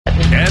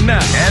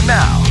And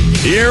now,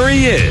 here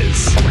he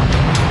is,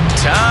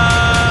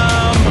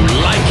 Tom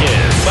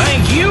Leykis.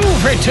 Thank you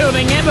for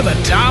tuning in to the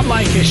Tom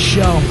Leykis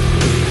Show.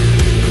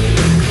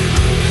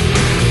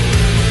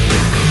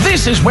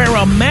 This is where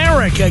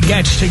America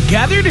gets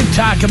together to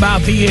talk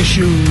about the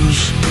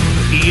issues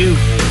you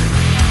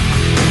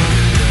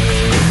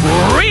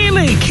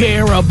really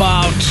care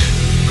about.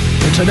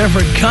 It's a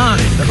different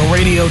kind of a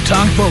radio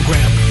talk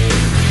program.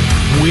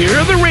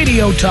 We're the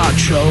radio talk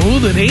show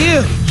that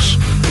is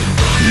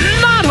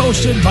not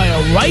hosted by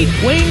a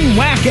right-wing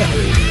wacko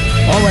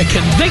or a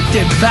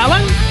convicted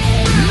felon.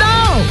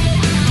 No!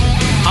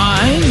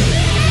 I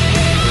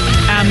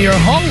am your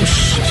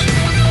host.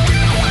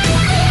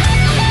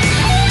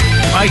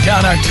 Write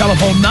down our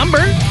telephone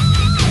number.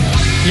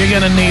 You're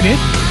going to need it.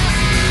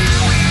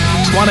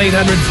 It's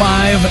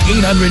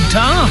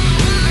 1-800-5800-TOM.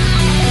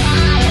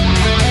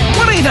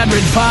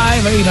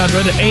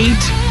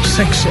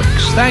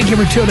 1-800-5800-866. Thank you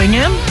for tuning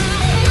in.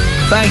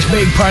 Thanks,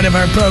 big part of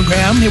our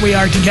program. Here we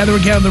are together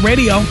again on the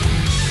radio.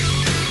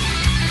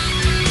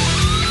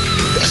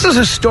 This is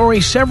a story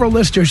several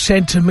listeners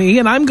sent to me,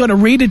 and I'm going to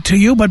read it to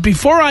you. But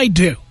before I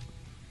do,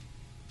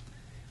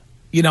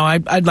 you know,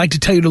 I'd like to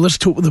tell you to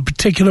listen to it with a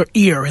particular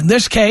ear. In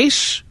this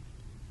case,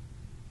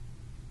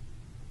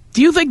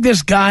 do you think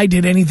this guy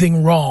did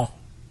anything wrong?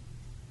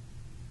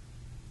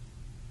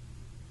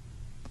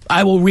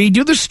 I will read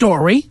you the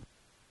story,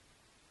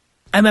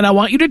 and then I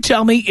want you to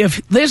tell me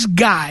if this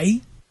guy,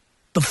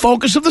 the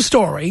focus of the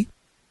story,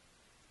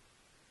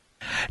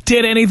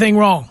 did anything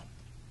wrong.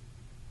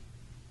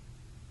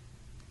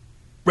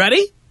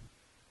 Ready?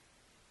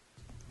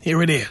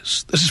 Here it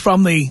is. This is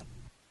from the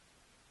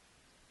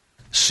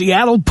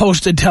Seattle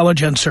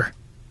Post-Intelligencer.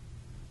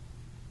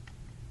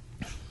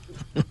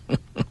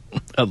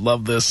 I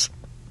love this.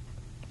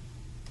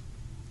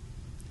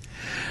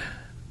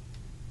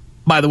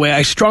 By the way,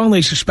 I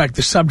strongly suspect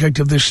the subject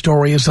of this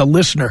story is a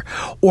listener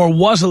or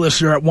was a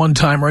listener at one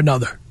time or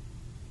another.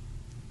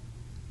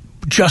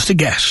 Just a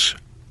guess.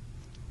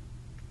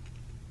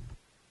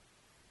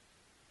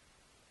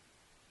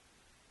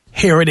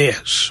 Here it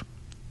is.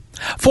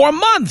 For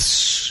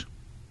months,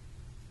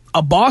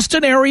 a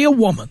Boston area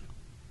woman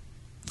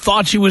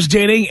thought she was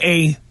dating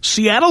a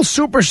Seattle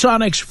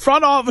Supersonics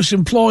front office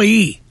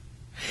employee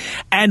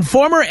and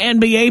former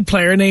NBA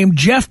player named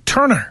Jeff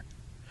Turner,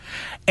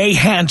 a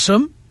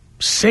handsome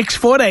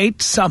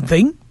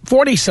 6'8"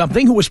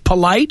 40-something who was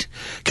polite,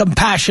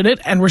 compassionate,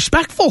 and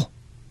respectful.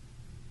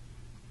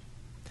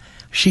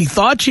 She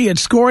thought she had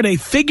scored a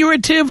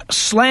figurative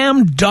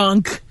slam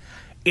dunk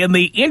in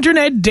the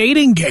internet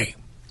dating game.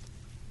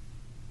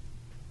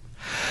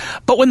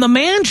 But when the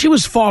man she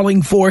was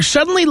falling for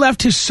suddenly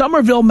left his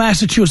Somerville,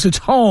 Massachusetts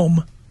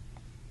home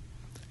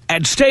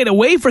and stayed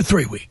away for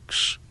 3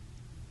 weeks,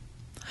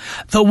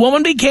 the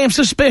woman became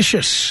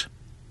suspicious.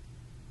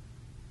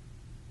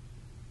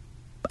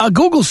 A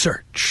Google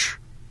search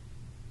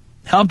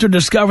helped her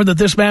discover that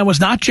this man was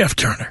not Jeff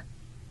Turner,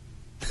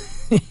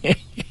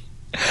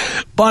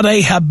 but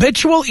a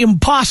habitual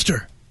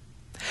imposter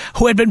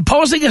who had been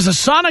posing as a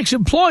Sonics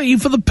employee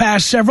for the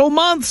past several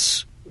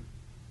months.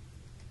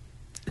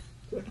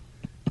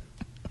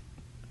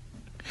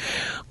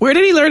 Where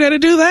did he learn how to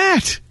do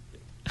that?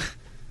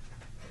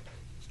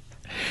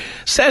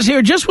 Says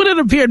here, just when it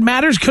appeared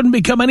matters couldn't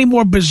become any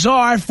more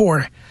bizarre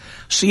for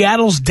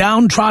Seattle's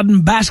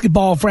downtrodden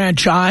basketball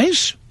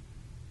franchise,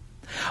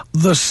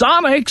 the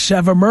Sonics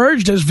have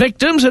emerged as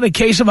victims in a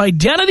case of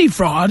identity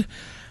fraud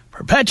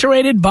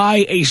perpetrated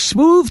by a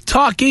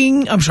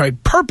smooth-talking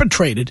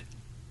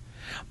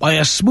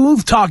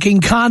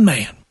con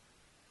man.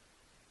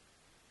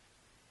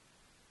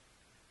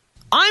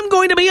 I'm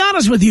going to be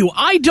honest with you,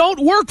 I don't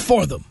work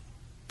for them.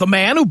 The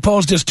man who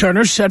posed as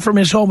Turner said from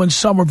his home in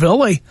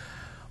Somerville, a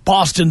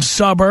Boston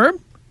suburb,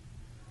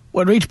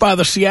 when reached by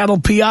the Seattle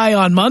PI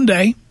on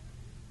Monday.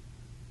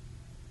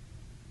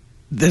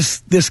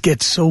 This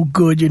gets so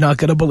good, you're not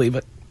going to believe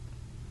it.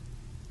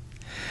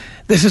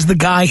 This is the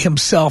guy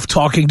himself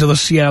talking to the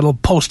Seattle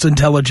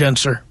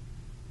Post-Intelligencer.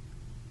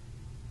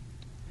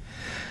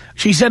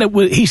 He said it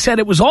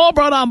was all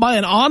brought on by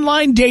an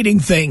online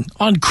dating thing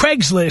on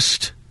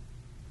Craigslist.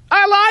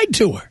 I lied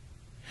to her.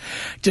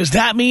 Does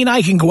that mean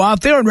I can go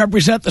out there and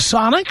represent the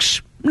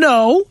Sonics?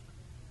 No.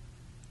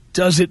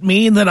 Does it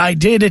mean that I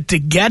did it to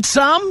get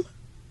some?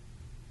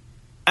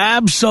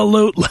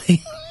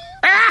 Absolutely.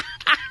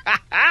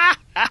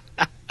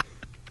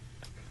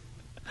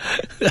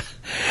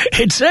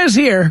 It says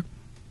here,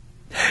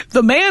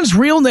 the man's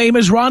real name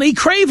is Ronnie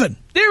Craven.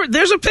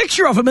 There's a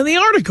picture of him in the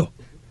article.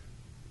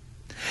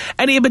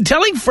 And he had been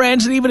telling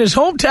friends and even his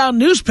hometown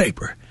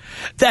newspaper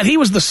that he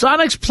was the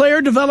Sonics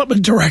player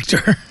development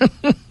director.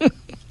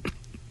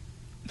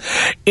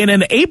 In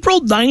an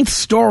April 9th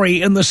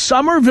story in the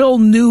Somerville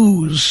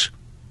News,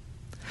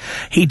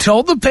 he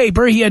told the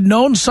paper he had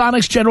known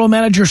Sonics general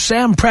manager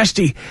Sam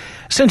Presti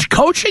since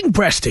coaching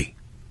Presti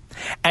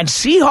and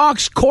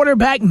Seahawks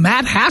quarterback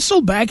Matt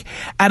Hasselbeck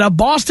at a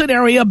Boston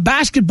area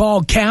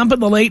basketball camp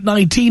in the late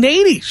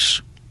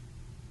 1980s.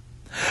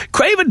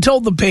 Craven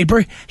told the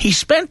paper he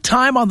spent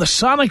time on the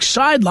Sonics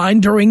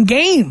sideline during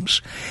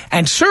games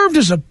and served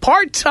as a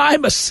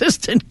part-time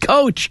assistant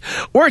coach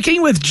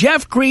working with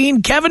Jeff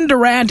Green, Kevin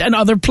Durant, and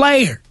other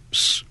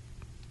players.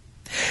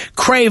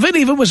 Craven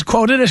even was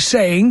quoted as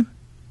saying,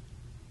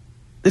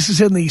 this is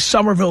in the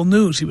Somerville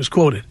News, he was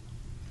quoted.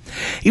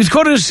 He was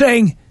quoted as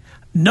saying,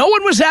 "No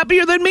one was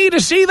happier than me to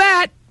see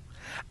that,"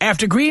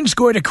 after Green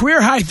scored a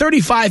career-high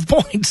 35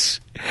 points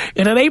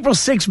in an April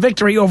 6th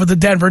victory over the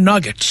Denver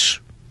Nuggets.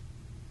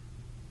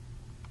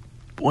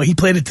 Boy, he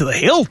played it to the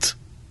hilt.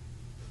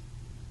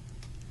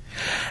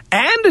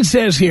 And it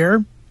says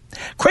here,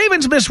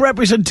 Craven's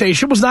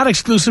misrepresentation was not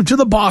exclusive to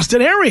the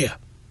Boston area.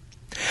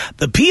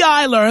 The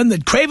PI learned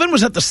that Craven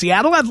was at the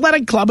Seattle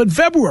Athletic Club in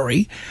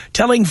February,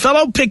 telling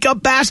fellow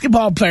pickup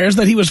basketball players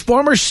that he was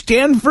former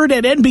Stanford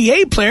and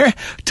NBA player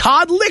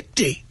Todd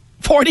Leyki,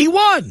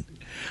 41,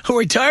 who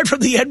retired from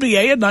the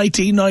NBA in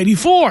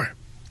 1994.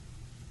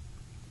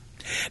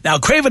 Now,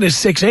 Craven is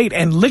 6'8",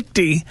 and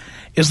Leyki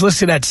is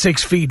listed at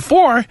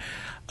 6'4",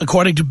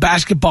 according to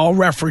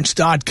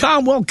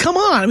basketballreference.com. Well, come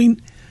on. I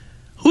mean,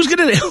 who's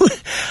going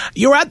to...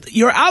 You're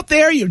out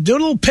there, you're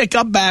doing a little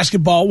pickup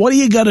basketball. What are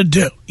you going to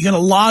do? You're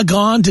going to log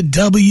on to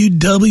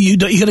www. You're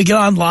going to get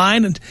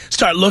online and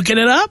start looking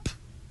it up?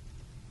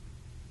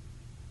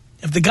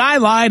 If the guy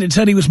lied and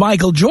said he was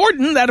Michael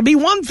Jordan, that'd be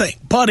one thing.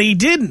 But he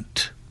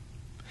didn't.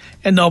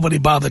 And nobody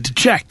bothered to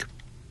check.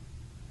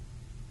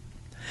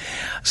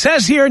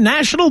 Says here,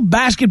 National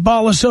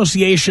Basketball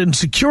Association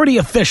security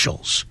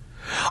officials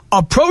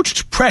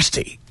approached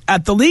Presti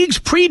at the league's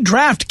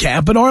pre-draft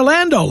camp in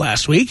Orlando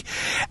last week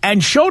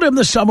and showed him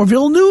the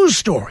Somerville News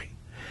story,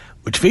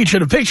 which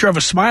featured a picture of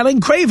a smiling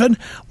Craven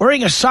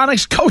wearing a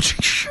Sonics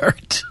coaching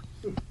shirt.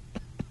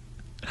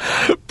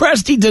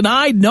 Presti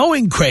denied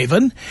knowing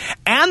Craven,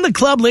 and the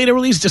club later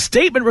released a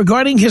statement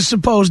regarding his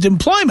supposed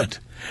employment.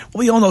 Well,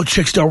 we all know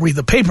chicks don't read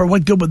the paper.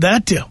 What good would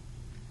that do?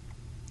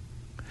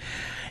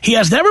 He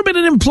has never been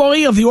an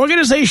employee of the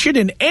organization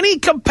in any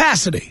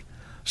capacity,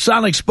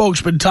 Sonic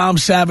spokesman Tom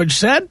Savage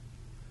said,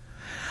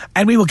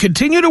 and we will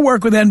continue to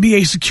work with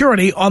NBA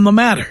security on the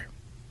matter.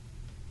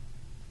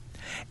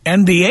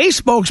 NBA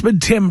spokesman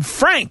Tim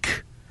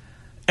Frank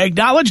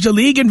acknowledged a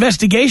league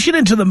investigation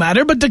into the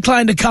matter but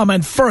declined to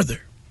comment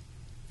further.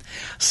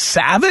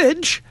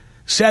 Savage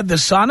said the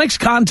Sonics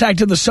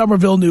contacted the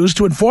Somerville News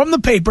to inform the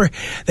paper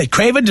that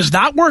Craven does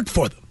not work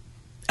for them,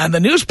 and the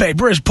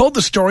newspaper has pulled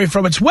the story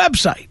from its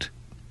website.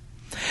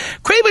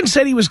 Craven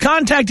said he was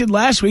contacted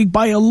last week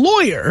by a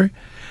lawyer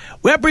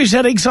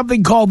representing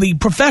something called the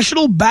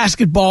Professional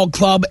Basketball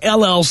Club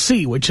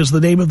LLC, which is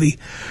the name of the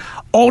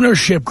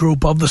ownership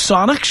group of the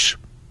Sonics.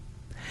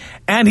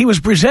 And he was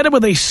presented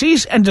with a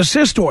cease and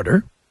desist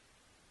order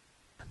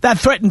that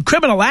threatened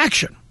criminal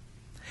action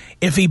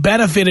if he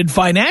benefited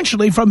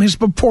financially from his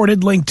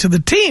purported link to the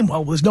team.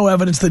 Well, there's no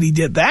evidence that he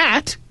did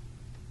that.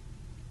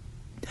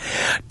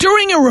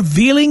 During a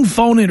revealing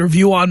phone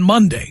interview on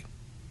Monday,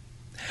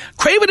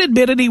 Craven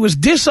admitted he was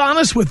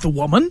dishonest with the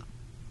woman,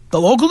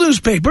 the local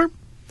newspaper,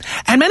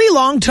 and many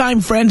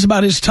longtime friends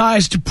about his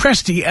ties to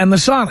Presti and the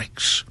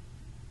Sonics.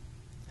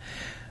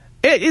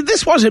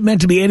 This wasn't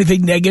meant to be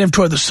anything negative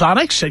toward the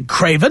Sonics, said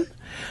Craven,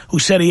 who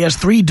said he has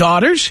 3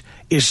 daughters,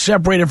 is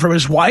separated from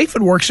his wife,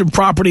 and works in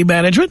property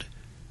management.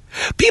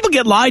 People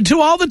get lied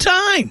to all the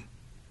time.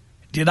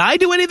 Did I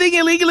do anything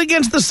illegal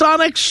against the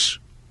Sonics?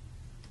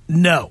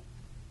 No.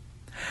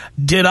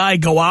 Did I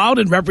go out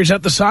and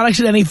represent the Sonics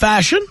in any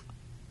fashion?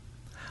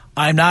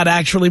 I'm not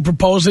actually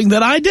proposing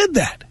that I did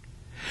that.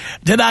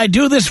 Did I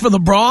do this for the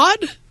broad?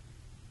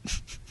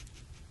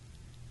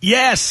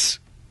 Yes.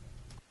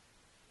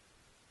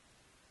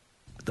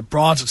 The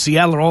broads in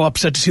Seattle are all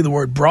upset to see the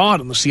word broad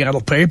in the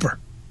Seattle paper.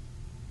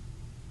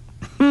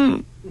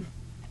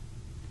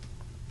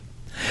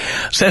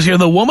 Says here,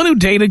 the woman who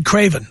dated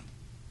Craven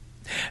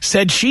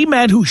said she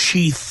met who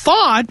she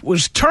thought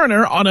was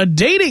Turner on a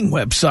dating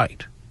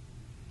website.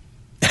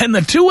 And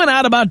the two went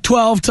out about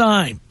 12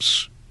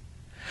 times.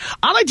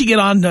 I like to get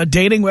on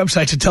dating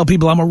websites and tell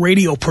people I'm a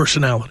radio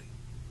personality.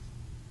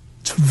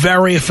 It's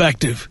very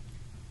effective.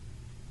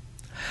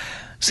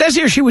 Says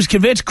here she was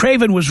convinced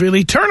Craven was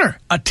really Turner,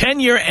 a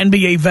 10-year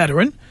NBA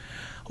veteran.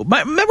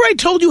 Remember I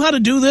told you how to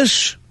do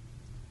this?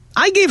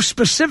 I gave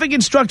specific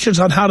instructions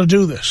on how to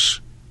do this.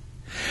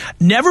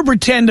 Never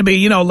pretend to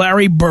be,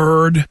 Larry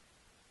Bird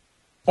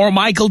or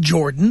Michael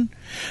Jordan.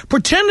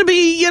 Pretend to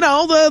be,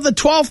 the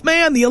 12th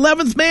man, the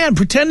 11th man.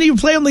 Pretend you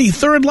play on the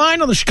third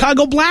line of the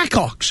Chicago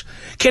Blackhawks.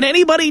 Can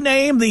anybody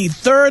name the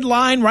third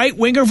line right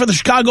winger for the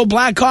Chicago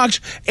Blackhawks?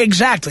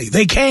 Exactly.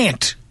 They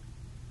can't.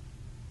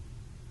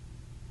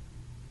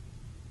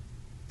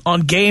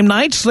 On game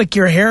night, slick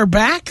your hair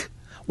back,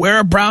 wear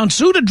a brown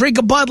suit, and drink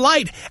a Bud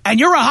Light. And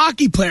you're a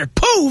hockey player.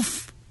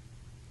 Poof!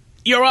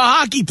 You're a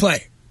hockey player.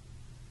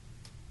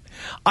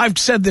 I've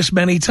said this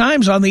many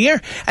times on the air,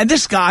 and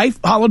this guy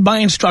followed my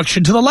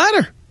instruction to the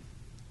letter.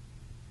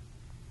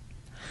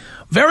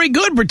 Very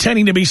good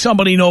pretending to be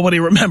somebody nobody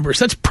remembers.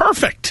 That's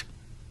perfect.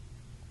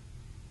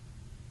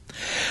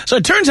 So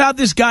it turns out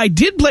this guy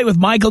did play with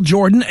Michael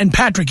Jordan and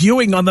Patrick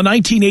Ewing on the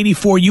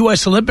 1984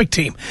 U.S. Olympic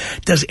team.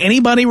 Does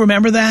anybody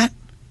remember that?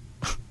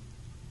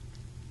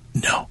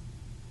 No.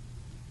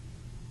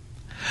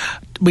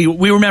 We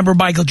remember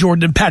Michael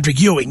Jordan and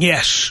Patrick Ewing,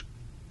 yes.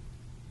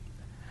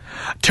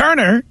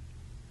 Turner,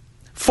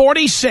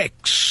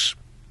 46,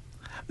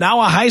 now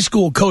a high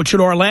school coach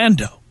in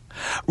Orlando,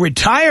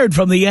 retired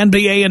from the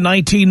NBA in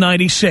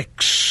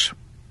 1996.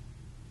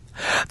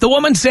 The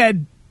woman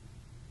said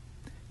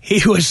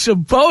he was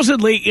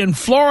supposedly in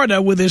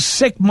Florida with his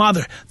sick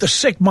mother. The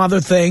sick mother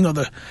thing, or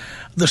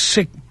the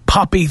sick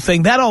puppy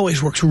thing, that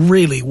always works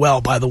really well,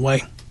 by the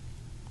way.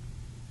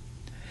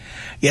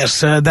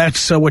 Yes,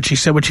 that's what she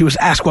said when she was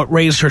asked what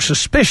raised her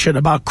suspicion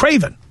about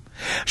Craven.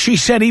 She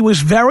said he was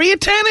very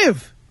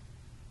attentive.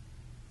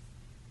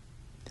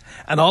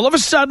 And all of a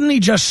sudden,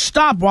 he just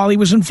stopped while he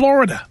was in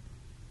Florida.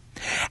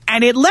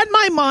 And it let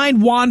my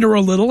mind wander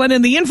a little, and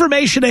in the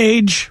information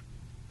age,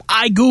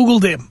 I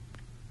Googled him.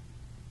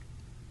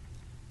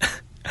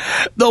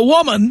 The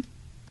woman,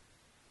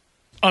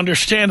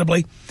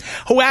 understandably,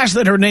 who asked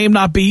that her name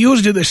not be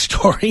used in this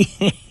story,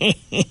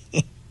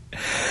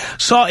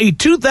 saw a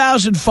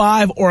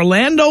 2005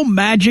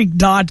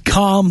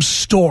 OrlandoMagic.com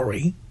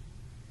story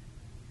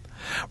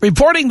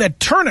reporting that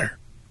Turner,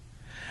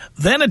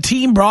 then a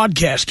team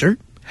broadcaster,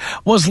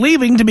 was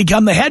leaving to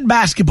become the head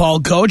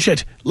basketball coach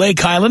at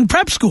Lake Island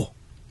Prep School.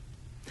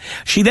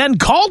 She then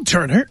called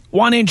Turner,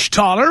 1 inch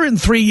taller and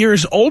 3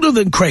 years older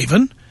than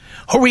Craven,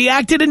 who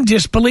reacted in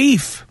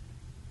disbelief.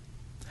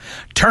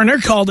 Turner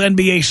called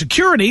NBA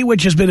security,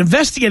 which has been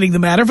investigating the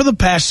matter for the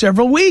past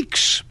several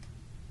weeks.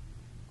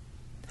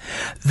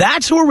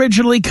 That's who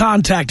originally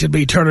contacted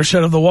me, Turner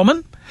said of the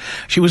woman.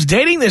 She was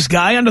dating this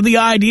guy under the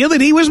idea that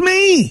he was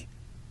me.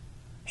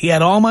 He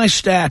had all my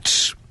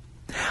stats.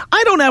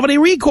 I don't have any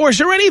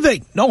recourse or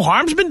anything. No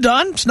harm's been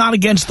done. It's not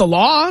against the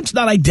law. It's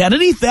not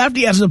identity theft.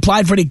 He hasn't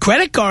applied for any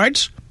credit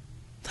cards.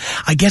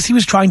 I guess he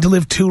was trying to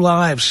live two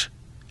lives.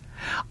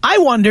 I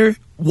wonder,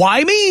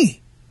 why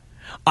me?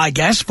 I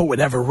guess for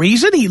whatever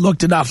reason, he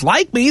looked enough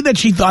like me that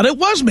she thought it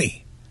was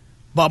me.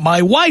 But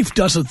my wife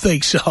doesn't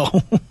think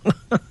so.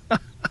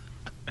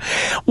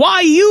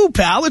 Why you,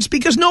 pal? It's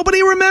because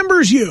nobody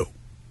remembers you.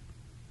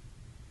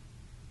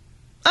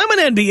 I'm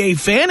an NBA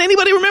fan.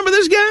 Anybody remember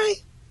this guy?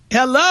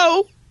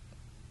 Hello?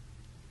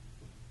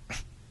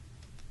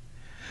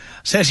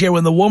 Says here,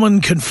 when the woman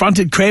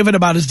confronted Craven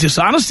about his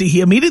dishonesty, he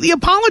immediately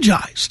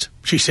apologized,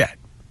 she said.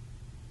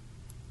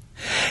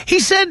 He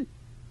said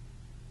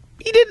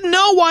he didn't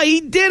know why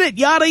he did it,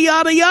 yada,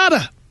 yada,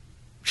 yada,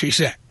 she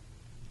said.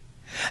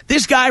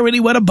 This guy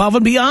really went above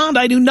and beyond.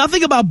 I knew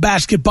nothing about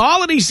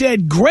basketball, and he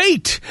said,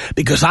 great,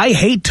 because I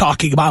hate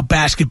talking about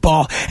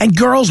basketball and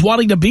girls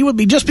wanting to be with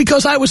me just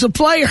because I was a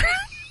player.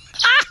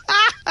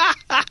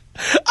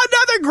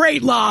 Another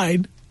great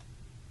line.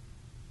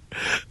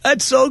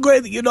 That's so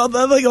great that you know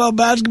nothing about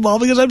basketball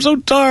because I'm so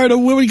tired of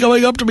women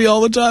coming up to me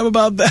all the time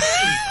about that.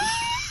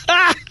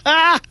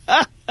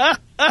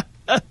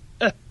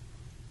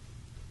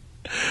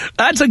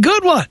 That's a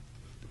good one.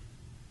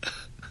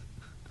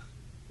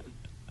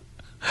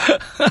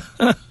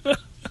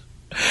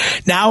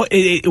 Now,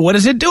 what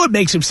does it do? It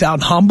makes him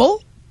sound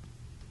humble.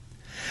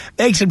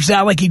 Makes him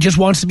sound like he just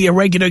wants to be a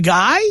regular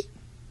guy.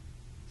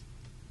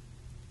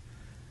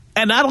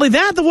 And not only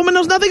that, the woman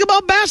knows nothing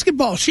about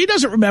basketball. She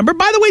doesn't remember.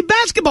 By the way,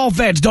 basketball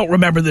fans don't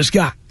remember this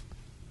guy.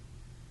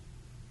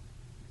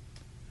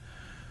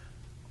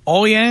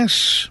 Oh,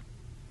 yes.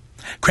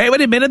 Craven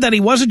admitted that he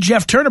wasn't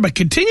Jeff Turner, but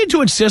continued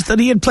to insist that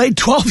he had played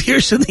 12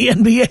 years in the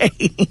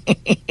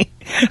NBA.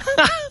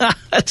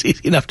 That's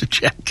easy enough to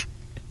check.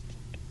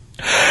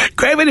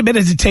 Craven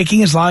admitted to taking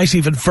his lies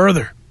even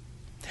further.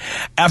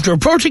 After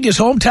approaching his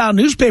hometown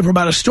newspaper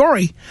about a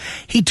story,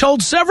 he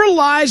told several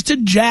lies to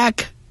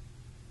Jack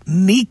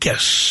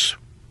Leykis,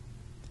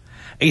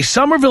 a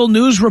Somerville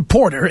News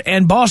reporter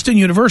and Boston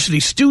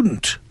University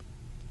student.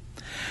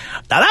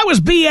 Now, that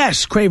was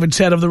BS, Craven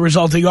said of the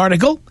resulting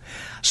article.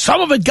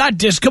 Some of it got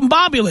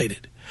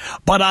discombobulated.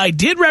 But I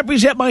did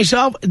represent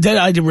myself.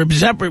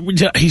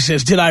 He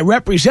says, did I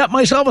represent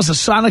myself as a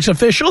Sonics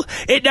official?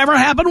 It never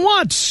happened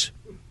once.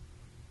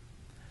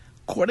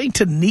 According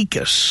to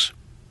Leykis,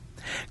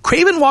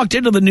 Craven walked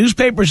into the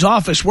newspaper's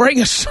office wearing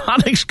a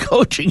Sonics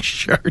coaching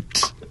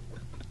shirt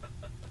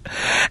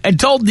and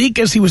told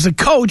Leykis he was a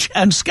coach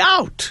and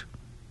scout.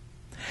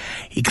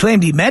 He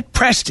claimed he met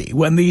Presti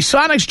when the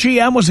Sonics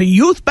GM was a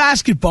youth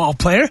basketball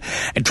player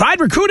and tried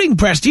recruiting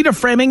Presti to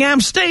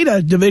Framingham State,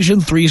 a Division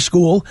III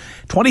school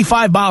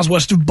 25 miles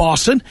west of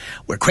Boston,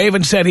 where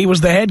Craven said he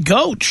was the head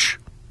coach.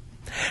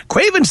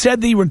 Craven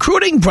said the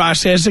recruiting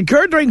process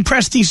occurred during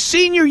Presti's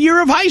senior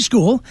year of high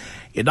school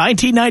in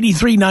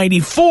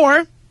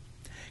 1993-94.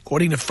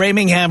 According to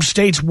Framingham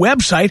State's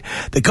website,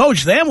 the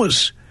coach then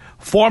was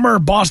former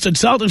Boston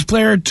Celtics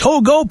player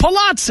Togo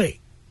Palazzi.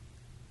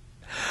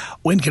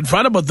 When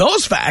confronted with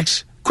those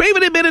facts,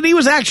 Craven admitted he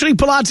was actually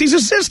Palazzi's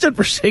assistant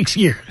for 6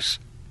 years.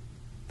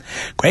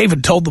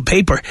 Craven told the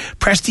paper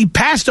Presti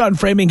passed on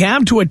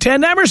Framingham to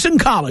attend Emerson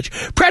College.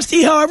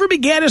 Presti, however,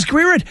 began his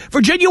career at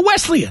Virginia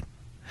Wesleyan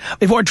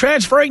before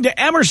transferring to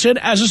Emerson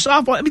as a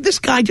sophomore. I mean, this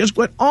guy just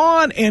went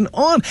on and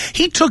on.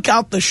 He took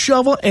out the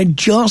shovel and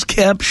just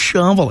kept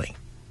shoveling.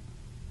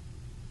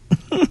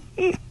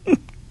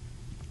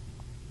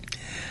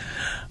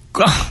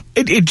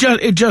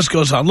 It just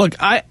goes on. Look,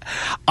 I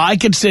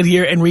could sit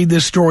here and read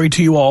this story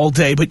to you all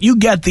day, but you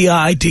get the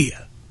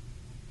idea.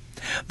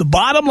 The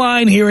bottom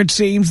line here, it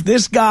seems,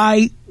 this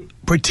guy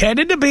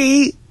pretended to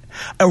be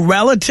a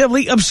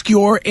relatively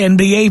obscure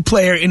NBA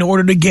player in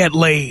order to get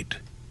laid.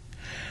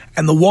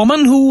 And the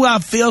woman who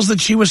feels that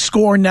she was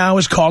scorned now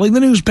is calling the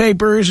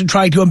newspapers and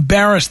trying to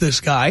embarrass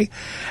this guy.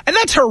 And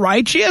that's her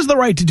right. She has the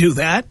right to do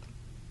that.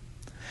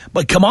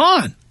 But come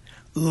on.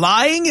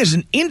 Lying is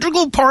an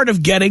integral part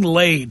of getting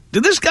laid.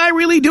 Did this guy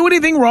really do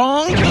anything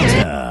wrong? Tom.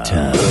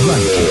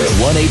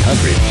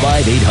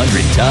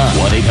 1-800-5800-TOM.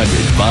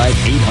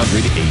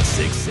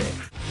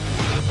 1-800-5800-866.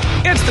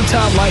 It's the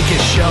Tom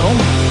Leykis Show.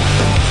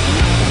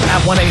 At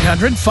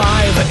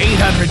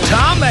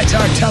 1-800-5800-TOM. That's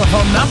our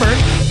telephone number.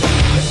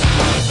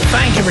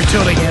 Thank you for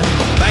tuning in.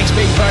 Thanks for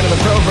being part of the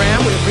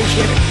program. We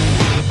appreciate it.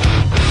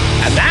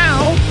 And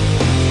now,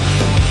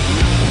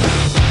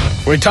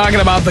 we're talking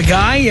about the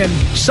guy in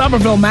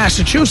Somerville,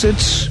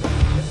 Massachusetts,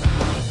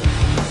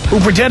 who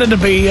pretended to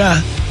be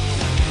a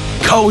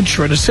coach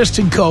or an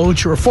assistant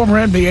coach or a former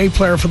NBA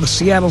player for the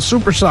Seattle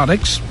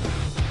Supersonics.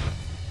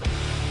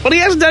 But he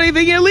hasn't done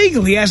anything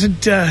illegal. He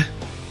hasn't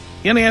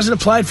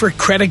applied for a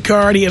credit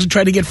card. He hasn't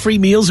tried to get free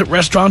meals at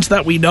restaurants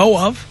that we know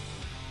of.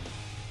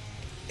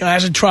 He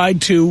hasn't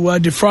tried to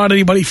defraud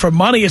anybody for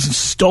money. He hasn't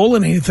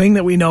stolen anything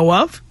that we know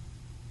of.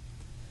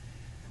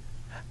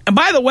 And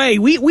by the way,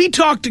 we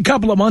talked a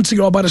couple of months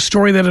ago about a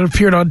story that had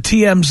appeared on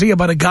TMZ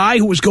about a guy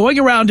who was going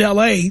around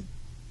L.A.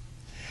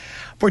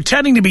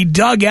 pretending to be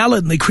Doug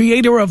Ellin, the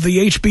creator of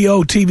the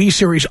HBO TV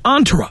series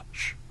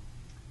Entourage.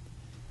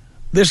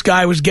 This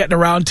guy was getting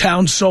around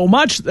town so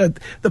much that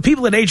the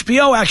people at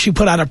HBO actually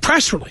put out a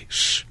press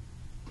release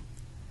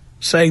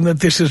saying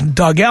that this isn't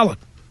Doug Ellin.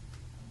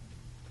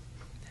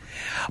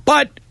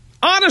 But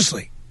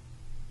honestly,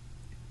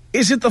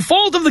 is it the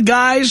fault of the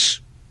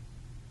guys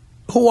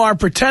who are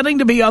pretending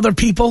to be other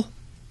people?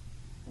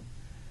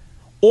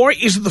 Or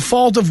is it the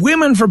fault of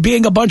women for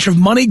being a bunch of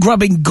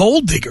money-grubbing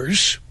gold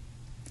diggers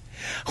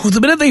who,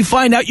 the minute they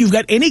find out you've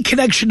got any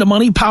connection to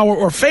money, power,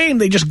 or fame,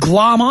 they just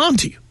glom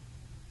onto you?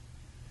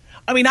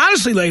 I mean,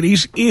 honestly,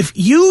 ladies, if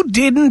you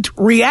didn't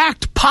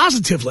react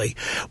positively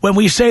when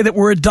we say that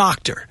we're a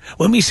doctor,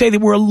 when we say that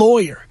we're a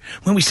lawyer,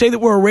 when we say that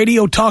we're a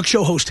radio talk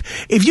show host,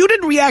 if you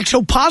didn't react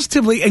so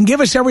positively and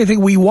give us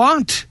everything we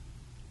want,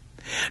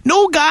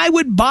 no guy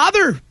would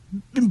bother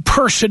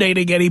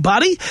impersonating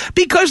anybody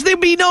because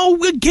there'd be no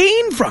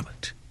gain from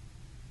it.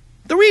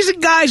 The reason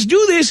guys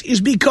do this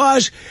is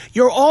because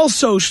you're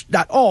also,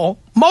 not all,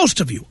 most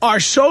of you are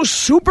so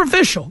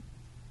superficial.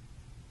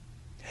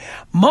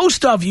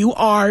 Most of you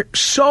are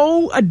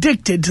so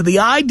addicted to the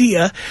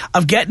idea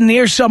of getting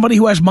near somebody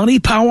who has money,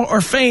 power,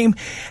 or fame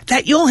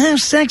that you'll have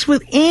sex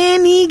with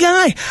any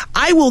guy.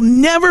 I will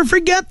never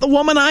forget the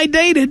woman I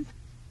dated.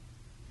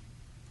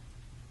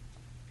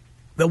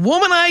 The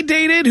woman I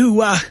dated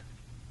who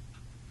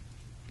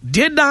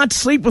did not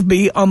sleep with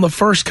me on the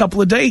first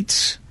couple of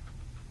dates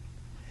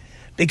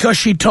because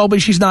she told me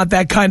she's not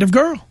that kind of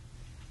girl.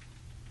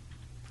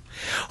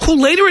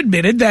 Who later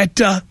admitted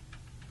that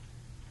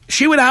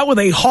she went out with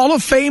a Hall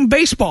of Fame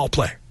baseball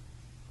player.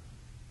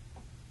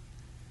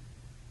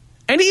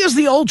 And he used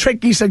the old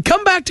trick. He said,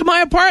 come back to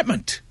my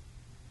apartment.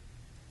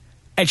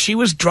 And she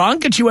was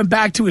drunk and she went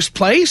back to his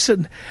place.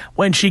 And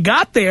when she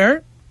got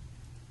there,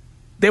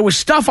 there was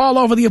stuff all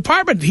over the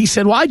apartment. He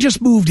said, well, I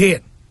just moved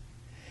in.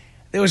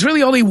 There was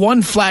really only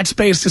one flat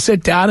space to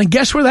sit down. And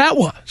guess where that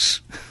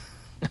was?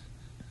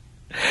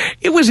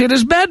 It was in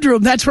his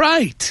bedroom. That's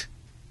right.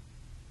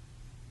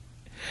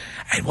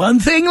 And one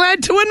thing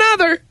led to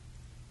another.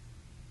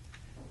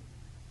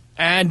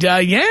 And,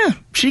 yeah,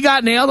 she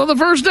got nailed on the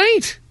first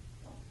date.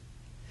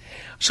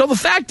 So the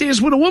fact is,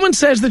 when a woman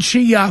says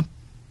that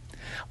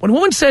when a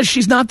woman says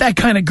she's not that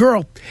kind of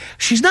girl,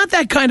 she's not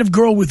that kind of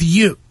girl with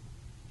you.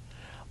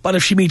 But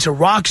if she meets a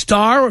rock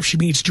star, or if she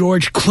meets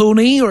George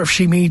Clooney, or if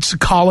she meets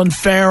Colin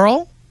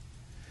Farrell,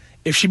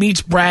 if she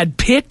meets Brad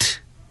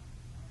Pitt,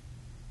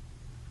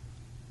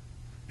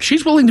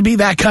 she's willing to be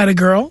that kind of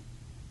girl.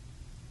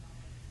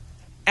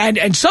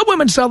 And some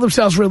women sell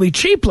themselves really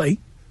cheaply.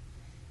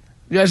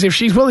 Because if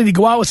she's willing to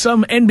go out with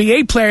some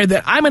NBA player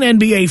that I'm an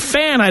NBA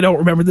fan, I don't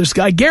remember this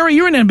guy. Gary,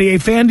 you're an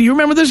NBA fan. Do you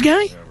remember this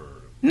guy?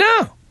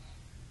 No.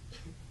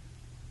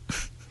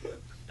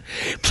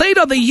 Played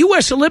on the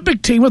U.S.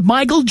 Olympic team with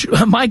Michael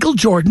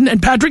Jordan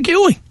and Patrick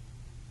Ewing.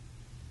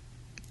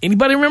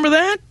 Anybody remember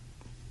that?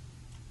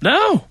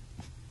 No.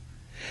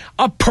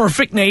 A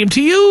perfect name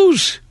to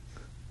use.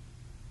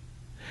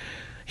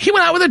 He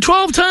went out with her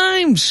 12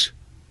 times.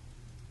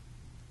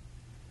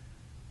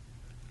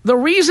 The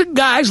reason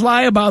guys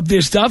lie about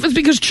this stuff is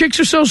because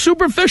chicks are so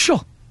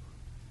superficial.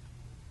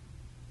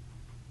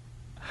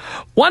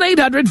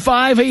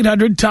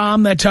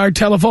 1-800-5800-TOM. That's our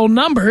telephone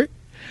number.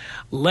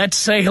 Let's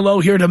say hello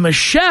here to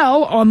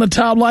Michelle on the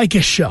Tom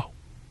Leykis Show.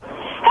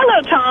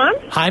 Hello, Tom.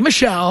 Hi,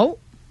 Michelle.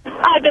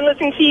 I've been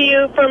listening to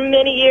you for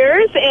many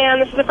years,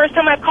 and this is the first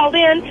time I've called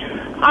in.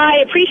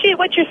 I appreciate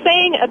what you're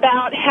saying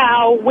about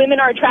how women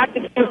are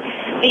attracted to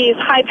these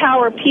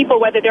high-power people,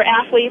 whether they're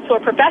athletes or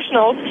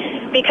professionals,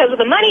 because of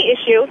the money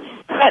issue.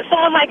 But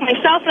someone like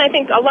myself, and I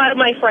think a lot of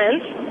my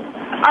friends,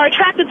 are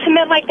attracted to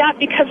men like that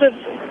because of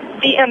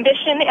the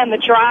ambition and the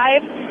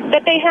drive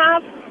that they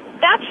have.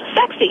 That's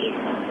sexy.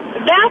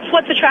 That's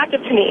what's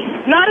attractive to me.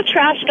 Not a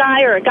trash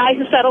guy or a guy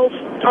who settles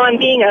on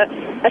being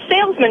a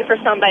salesman for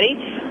somebody,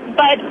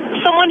 but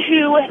someone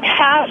who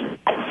has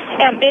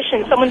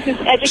ambition, someone who's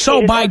educated.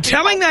 So by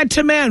telling that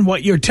to men,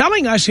 what you're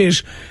telling us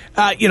is,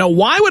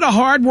 why would a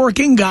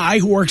hardworking guy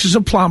who works as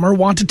a plumber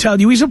want to tell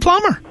you he's a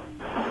plumber?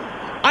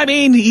 I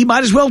mean, he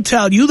might as well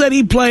tell you that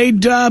he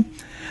played,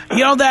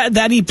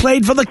 that he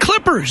played for the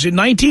Clippers in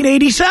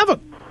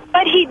 1987.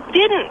 But he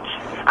didn't.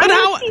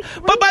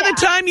 But by the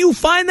time you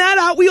find that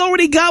out, we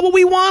already got what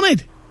we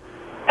wanted.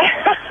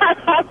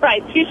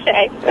 Right, touche.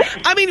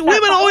 I mean,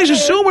 women always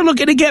assume we're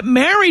looking to get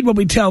married when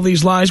we tell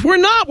these lies. We're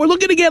not. We're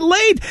looking to get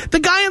laid. The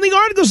guy in the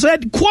article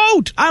said,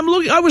 quote,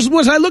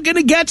 was I looking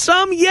to get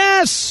some?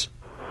 Yes.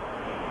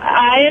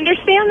 I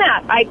understand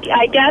that.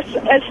 I guess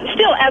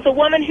as a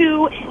woman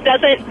who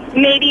doesn't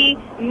maybe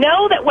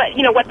know that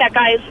what that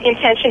guy's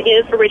intention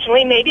is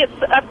originally, maybe it's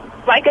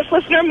like us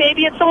listener,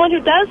 maybe it's someone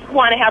who does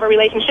want to have a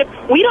relationship.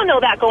 We don't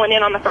know that going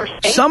in on the first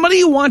date. Somebody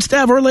who wants to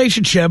have a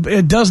relationship,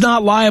 it does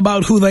not lie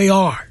about who they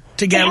are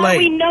to get laid. How do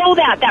we know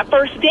that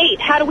first date?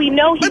 How do we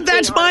know he's But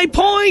that's my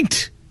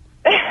point.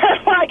 Well,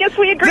 I guess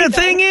we agree. The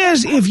thing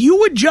is, if you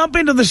would jump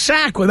into the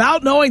sack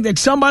without knowing that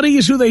somebody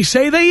is who they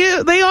say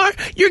they are,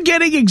 you're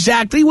getting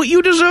exactly what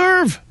you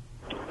deserve.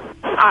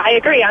 I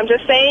agree. I'm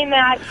just saying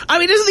that. I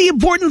mean, isn't the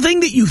important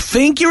thing that you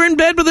think you're in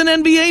bed with an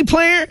NBA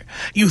player?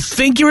 You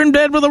think you're in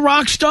bed with a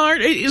rock star?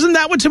 Isn't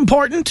that what's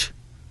important?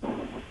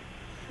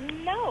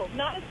 No,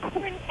 not as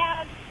important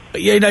as...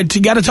 You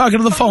got to talk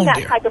into the phone, that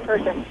dear. Type of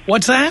person.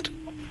 What's that?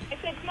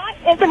 It's not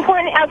as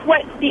important as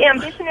what the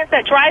ambition is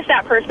that drives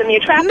that person, the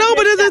attraction. No,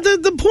 but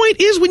the point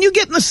is, when you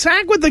get in the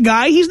sack with the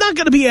guy, he's not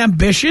going to be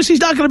ambitious. He's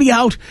not going to be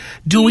out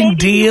doing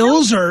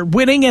deals or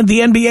winning in the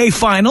NBA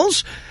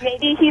Finals.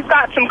 Maybe he's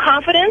got some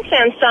confidence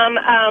and some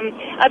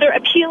other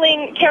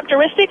appealing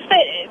characteristics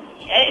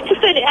that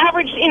just an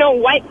average,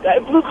 white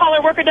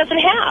blue-collar worker doesn't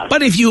have.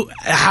 But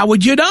how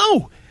would you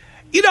know?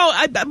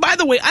 By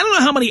the way, I don't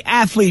know how many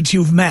athletes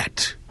you've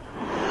met.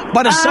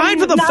 But aside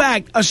from the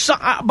fact,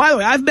 by the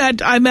way,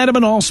 I met him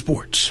in all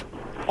sports,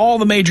 all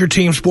the major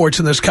team sports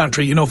in this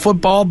country.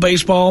 Football,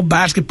 baseball,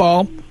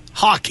 basketball,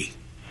 hockey.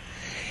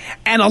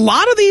 And a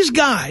lot of these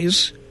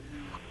guys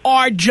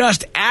are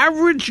just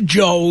average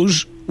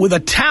Joes with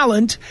a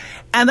talent,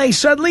 and they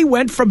suddenly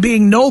went from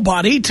being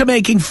nobody to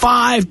making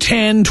 $5,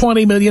 $10,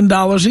 $20 million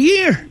a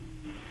year.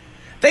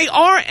 They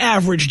are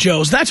average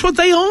Joes. That's what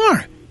they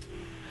are.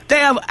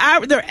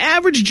 They're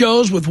average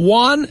Joes with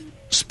one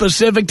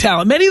specific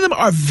talent. Many of them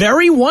are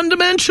very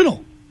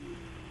one-dimensional.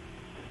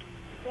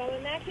 Well,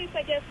 in that case,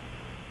 I guess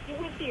you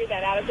would figure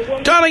that out as a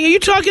woman. Darling, are you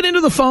talking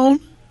into the phone?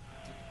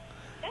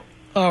 Yeah.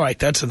 All right,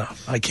 that's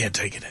enough. I can't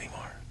take it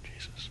anymore.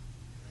 Jesus.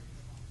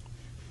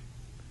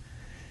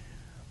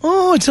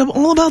 Oh, it's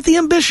all about the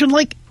ambition.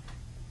 Like,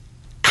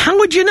 how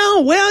would you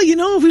know? Well,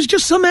 if he's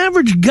just some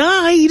average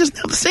guy, he doesn't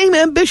have the same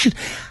ambition.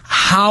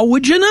 How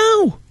would you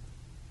know?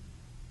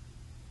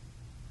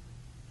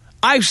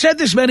 I've said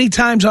this many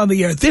times on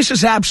the air. This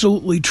is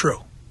absolutely true.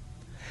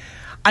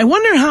 I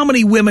wonder how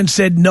many women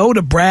said no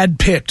to Brad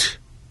Pitt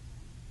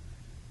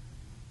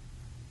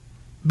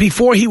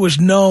before he was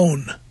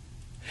known.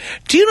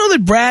 Do you know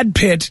that Brad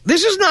Pitt,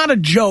 this is not a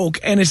joke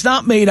and it's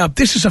not made up.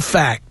 This is a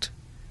fact.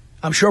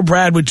 I'm sure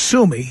Brad would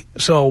sue me,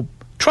 so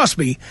trust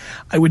me,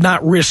 I would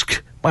not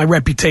risk my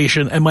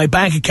reputation and my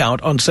bank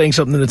account on saying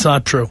something that's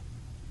not true.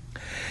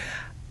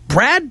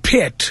 Brad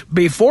Pitt,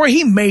 before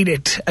he made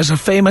it as a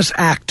famous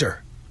actor,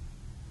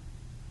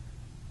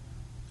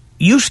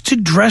 used to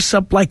dress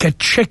up like a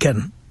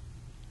chicken,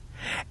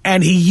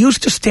 and he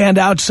used to stand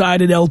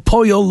outside at El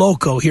Pollo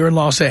Loco here in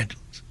Los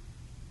Angeles.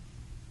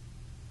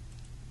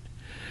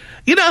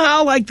 You know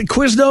how, like, the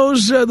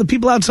Quiznos, the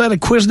people outside of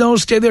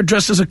Quiznos stay there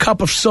dressed as a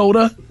cup of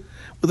soda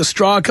with a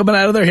straw coming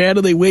out of their head,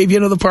 and they wave you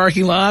into the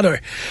parking lot?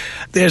 Or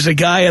there's a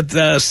guy at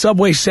the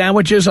Subway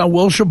Sandwiches on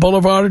Wilshire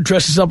Boulevard who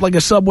dresses up like a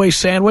Subway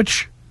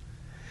sandwich.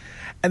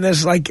 And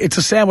there's, like, it's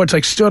a sandwich,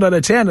 like, stood on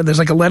its end, and there's,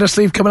 like, a lettuce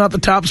leaf coming out the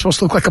top, supposed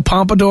to look like a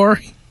pompadour.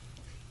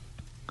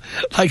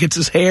 Like it's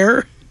his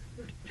hair.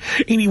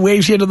 And he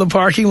waves you into the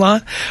parking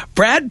lot.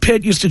 Brad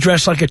Pitt used to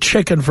dress like a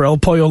chicken for El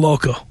Pollo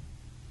Loco.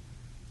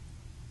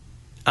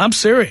 I'm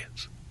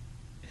serious.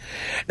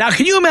 Now,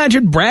 can you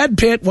imagine Brad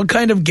Pitt, what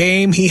kind of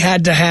game he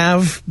had to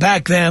have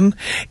back then?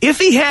 If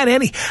he had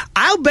any,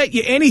 I'll bet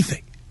you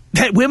anything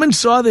that women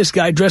saw this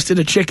guy dressed in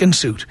a chicken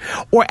suit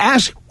or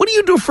asked, what do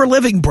you do for a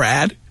living,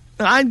 Brad?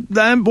 I'm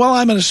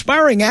an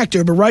aspiring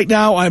actor, but right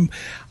now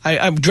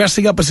I'm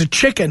dressing up as a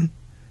chicken.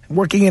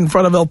 working in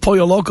front of El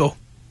Pollo Loco.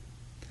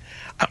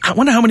 I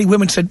wonder how many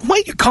women said, why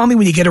don't you call me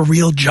when you get a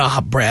real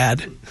job,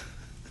 Brad?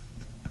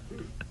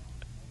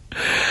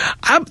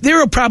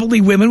 There are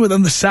probably women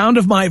within the sound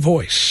of my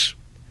voice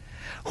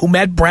who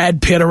met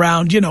Brad Pitt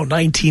around,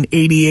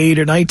 1988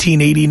 or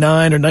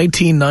 1989 or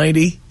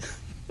 1990.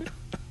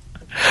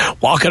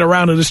 Walking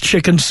around in his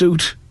chicken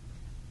suit.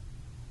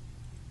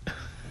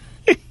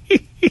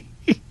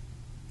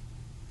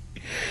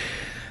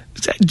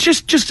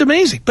 Just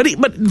amazing. But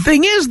the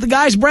thing is, the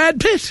guy's Brad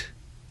Pitt.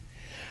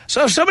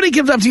 So if somebody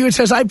comes up to you and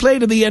says, I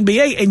played in the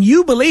NBA, and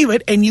you believe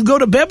it, and you go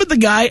to bed with the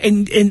guy,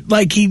 and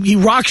like he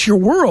rocks your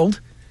world,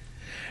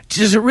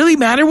 does it really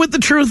matter what the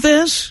truth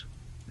is?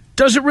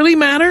 Does it really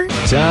matter?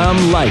 Tom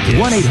Leykis.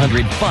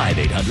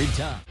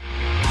 1-800-5800-TOM.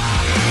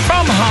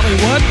 From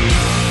Hollywood,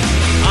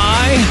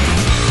 I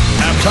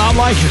am Tom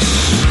Leykis.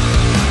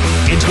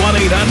 It's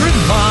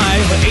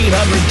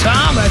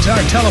 1-800-5800-TOM. That's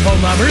our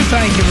telephone number.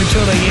 Thank you for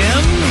tuning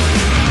in.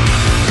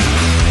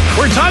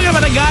 We're talking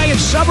about a guy in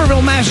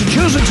Somerville,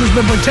 Massachusetts who's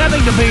been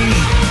pretending to be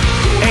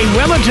a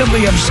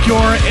relatively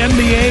obscure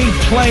NBA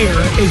player,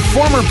 a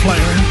former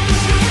player,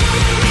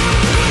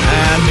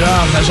 and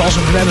has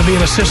also pretended to be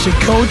an assistant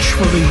coach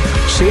for the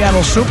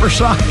Seattle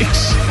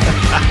Supersonics.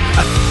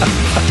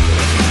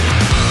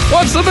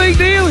 What's the big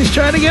deal? He's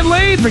trying to get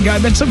laid. The guy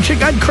met some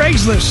chick on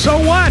Craigslist. So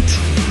what? It's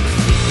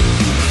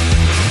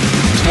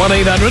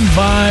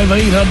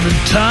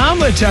 1-800-5800-TOM.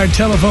 That's our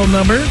telephone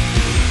number.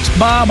 It's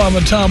Bob on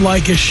the Tom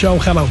Leykis Show.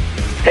 Hello.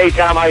 Hey,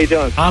 Tom, how you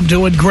doing? I'm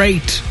doing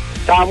great.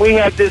 Tom, we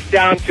have this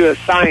down to a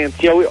science.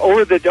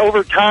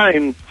 Over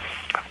time,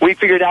 we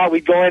figured out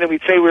we'd go in and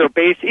we'd say we were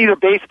either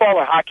baseball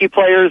or hockey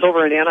players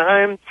over in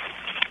Anaheim.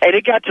 And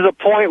it got to the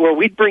point where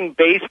we'd bring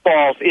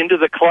baseballs into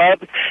the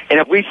club, and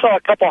if we saw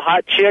a couple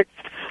hot chicks,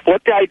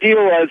 what the idea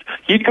was,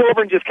 you'd go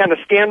over and just kind of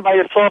stand by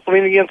yourself,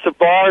 lean against the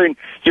bar, and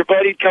your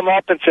buddy'd come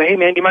up and say, hey,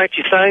 man, do you mind if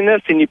you sign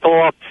this? And you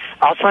pull up,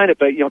 I'll sign it,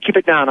 but, keep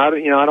it down. I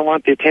don't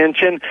want the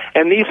attention.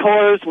 And these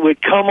whores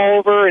would come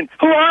over, and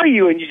who are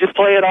you? And you just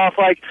play it off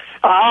like,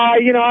 I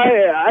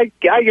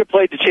get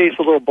paid to chase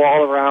a little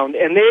ball around.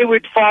 And they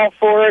would fall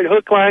for it,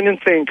 hook, line, and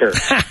sinker.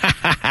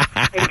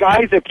 And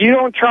guys, if you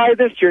don't try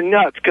this, you're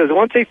nuts, because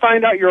once they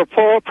find out you're a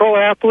pro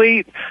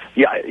athlete,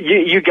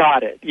 you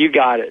got it. You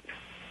got it.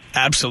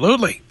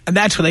 Absolutely. And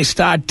that's when they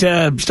start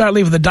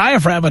leaving the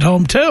diaphragm at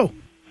home, too.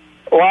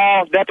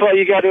 Well, that's why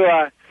you got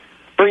to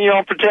bring your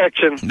own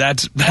protection.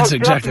 That's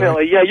exactly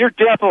right. Yeah, you're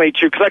definitely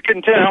true, because I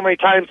couldn't tell you how many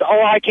times,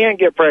 I can't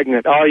get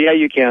pregnant. Oh, yeah,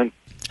 you can.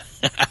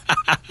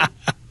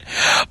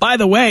 By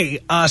the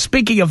way,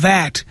 speaking of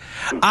that,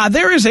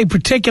 there is a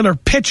particular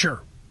pitcher.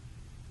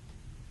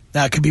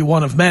 That could be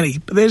one of many.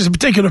 But there's a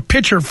particular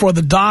pitcher for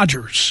the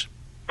Dodgers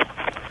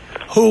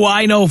who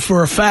I know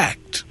for a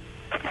fact.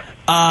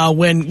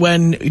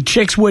 When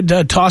chicks would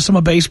toss him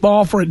a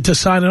baseball to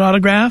sign an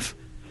autograph,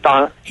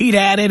 he'd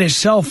add in his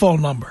cell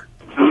phone number.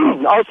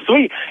 Oh,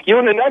 sweet.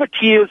 And another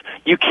key is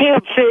you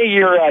can't say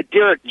you're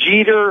Derek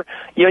Jeter.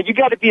 You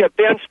got to be a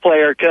bench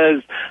player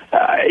because,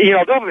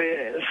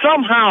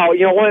 somehow,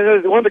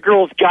 one of the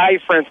girls' guy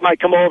friends might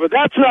come over.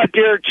 That's not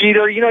Derek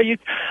Jeter.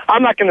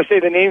 I'm not going to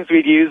say the names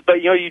we'd use,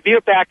 but, you'd be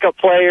a backup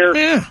player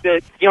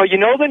that, you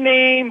know the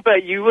name,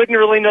 but you wouldn't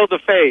really know the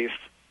face.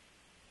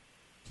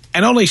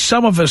 And only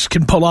some of us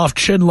can pull off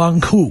Chin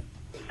Lung Hu.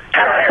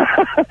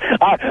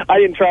 I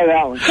didn't try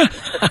that one.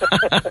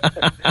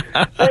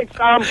 Thanks,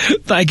 Tom.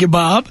 Thank you,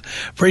 Bob.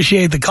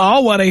 Appreciate the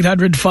call.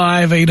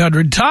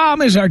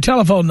 1-800-5800-TOM is our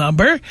telephone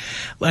number.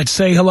 Let's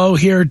say hello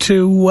here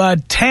to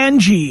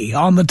Tangi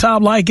on the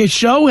Tom Leykis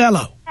Show.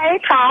 Hello. Hey,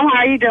 Tom. How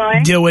are you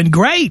doing? Doing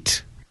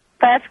great.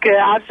 That's good.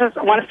 I just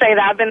want to say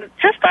that I've been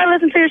just started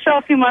listening to your show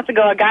a few months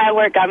ago. A guy at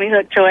work got me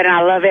hooked to it, and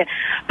I love it.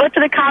 But to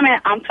the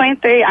comment, I'm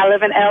 23. I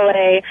live in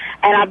L.A.,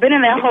 and I've been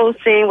in that whole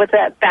scene with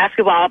the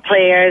basketball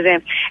players,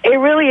 and it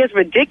really is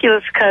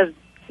ridiculous because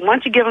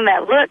once you give them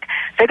that look,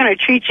 they're going to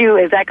treat you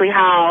exactly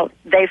how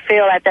they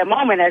feel at that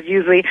moment. That's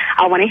usually,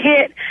 I want to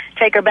hit,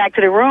 take her back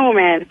to the room,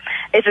 and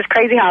it's just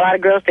crazy how a lot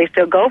of girls, they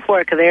still go for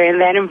it because they're in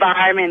that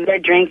environment, they're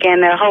drinking,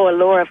 the whole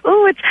allure of,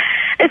 ooh,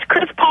 it's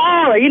Chris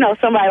Paul or,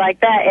 somebody like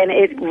that, and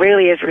it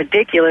really is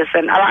ridiculous.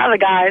 And a lot of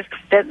the guys,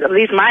 at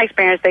least my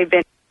experience, they've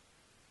been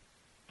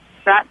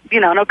not,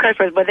 no curse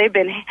words, but they've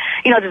been,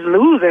 just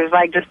losers,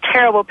 like just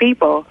terrible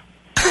people.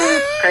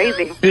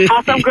 Crazy.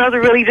 How some girls are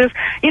really just,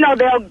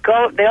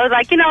 they're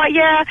like,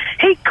 yeah,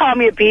 he called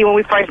me a B when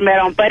we first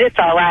met him, but it's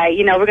all right.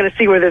 We're going to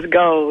see where this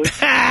goes.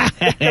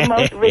 It's the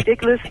most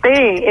ridiculous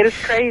thing. It is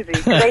crazy.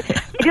 They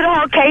do the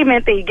whole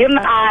caveman thing. You give them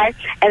the eye,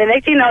 and the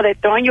next thing you know, they're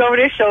throwing you over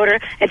their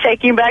shoulder and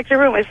taking you back to the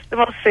room. It's the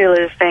most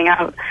silliest thing.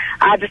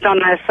 I just don't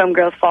know how some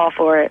girls fall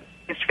for it.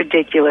 It's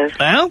ridiculous.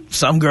 Well,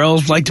 some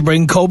girls like to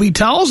bring Kobe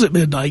towels at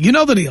midnight. You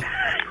know the deal.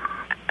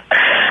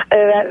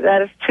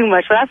 That is too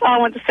much. So that's all I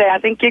want to say. I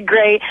think you're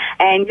great,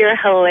 and you're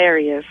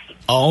hilarious.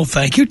 Oh,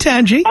 thank you,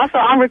 Tangi. Also,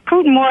 I'm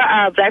recruiting more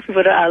black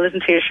people to listen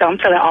to your show. I'm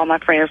telling all my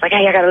friends, like,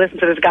 hey, I got to listen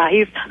to this guy.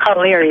 He's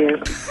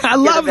hilarious. I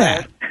love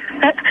that.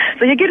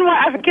 So you're getting more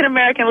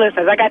African-American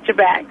listeners. I got your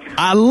back.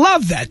 I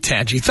love that,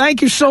 Tangi.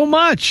 Thank you so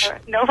much.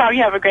 No problem.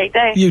 You have a great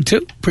day. You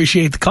too.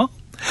 Appreciate the call.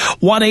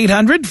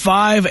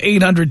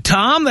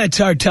 1-800-5800-TOM. That's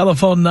our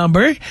telephone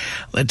number.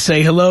 Let's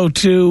say hello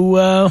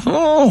to,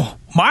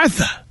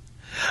 Martha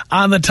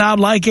on the Tom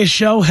Leykis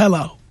show.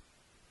 Hello.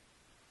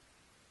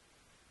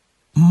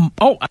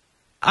 Oh,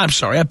 I'm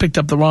sorry. I picked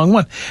up the wrong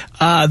one.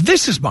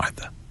 This is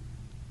Martha.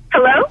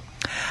 Hello?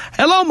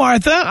 Hello,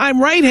 Martha.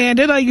 I'm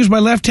right-handed. I use my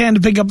left hand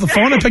to pick up the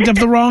phone. I picked up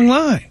the wrong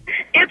line.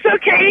 It's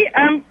okay.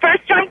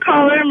 First-time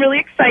caller. I'm really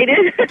excited.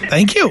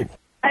 Thank you.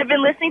 I've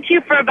been listening to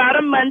you for about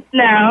a month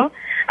now.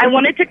 I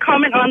wanted to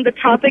comment on the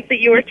topic that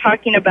you were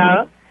talking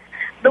about.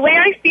 The way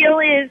I feel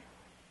is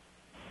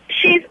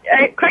she's,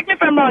 correct me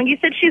if I'm wrong, you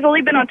said she's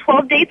only been on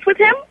 12 dates with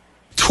him?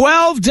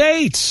 12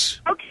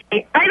 dates.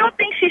 Okay. I don't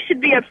think she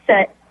should be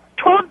upset.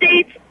 12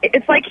 dates,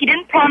 it's like he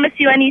didn't promise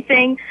you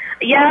anything.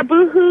 Yeah,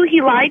 boo-hoo,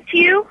 he lied to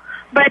you.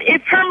 But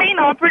if her main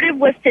operative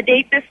was to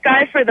date this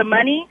guy for the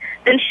money,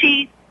 then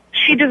she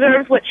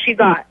deserves what she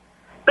got.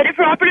 But if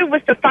her operative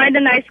was to find a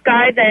nice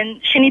guy,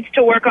 then she needs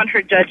to work on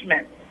her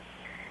judgment.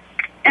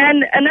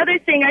 And another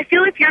thing, I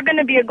feel if you're going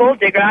to be a gold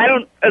digger, I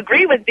don't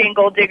agree with being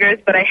gold diggers,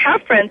 but I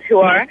have friends who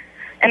are,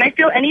 and I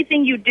feel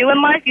anything you do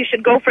in life, you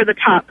should go for the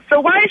top.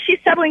 So why is she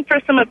settling for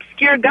some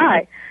obscure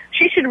guy?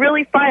 She should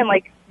really find,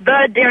 like,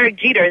 the Derek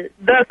Jeter,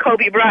 the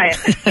Kobe Bryant.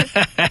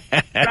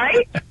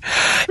 Right?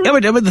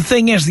 Yeah, but the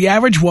thing is, the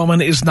average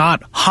woman is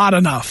not hot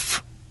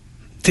enough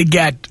to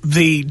get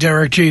the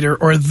Derek Jeter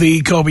or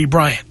the Kobe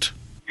Bryant.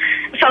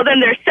 So then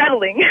they're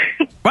settling.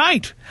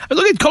 Right.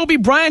 Look at Kobe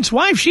Bryant's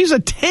wife. She's a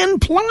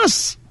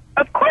 10+.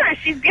 Of course.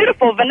 She's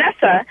beautiful,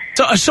 Vanessa.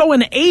 So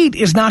an 8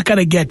 is not going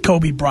to get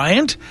Kobe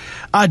Bryant.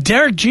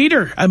 Derek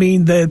Jeter, I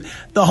mean, the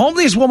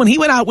homeliest woman he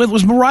went out with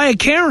was Mariah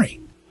Carey.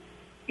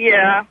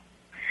 Yeah.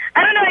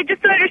 I don't know. I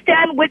just don't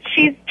understand what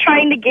she's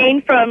trying to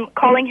gain from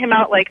calling him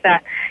out like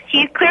that.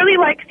 He clearly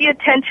likes the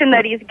attention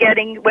that he's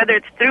getting, whether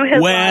it's through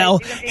his Well,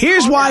 life,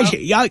 here's why.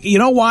 You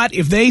know what?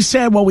 If they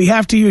said, well, we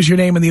have to use your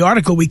name in the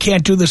article, we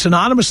can't do this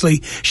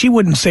anonymously, she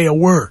wouldn't say a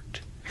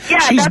word. Yeah,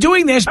 she's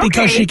doing this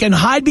because she can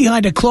hide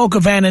behind a cloak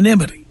of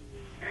anonymity.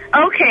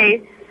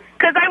 Okay.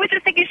 Because I was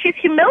just thinking she's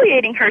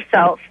humiliating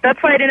herself.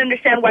 That's why I didn't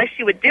understand why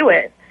she would do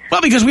it.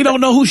 Well, because we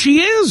don't know who she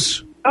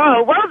is.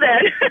 Oh, well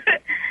then.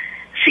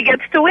 She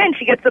gets to win.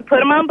 She gets to put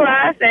him on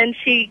blast, and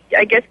she,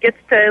 I guess, gets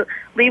to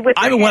leave with...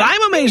 What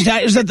I'm amazed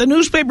at is that the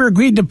newspaper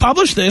agreed to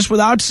publish this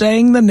without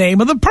saying the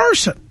name of the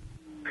person.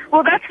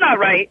 Well, that's not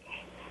right.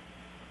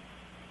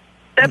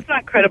 That's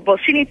not credible.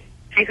 She needs to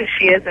see who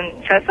she is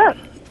and shut up.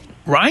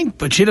 Right,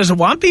 but she doesn't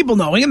want people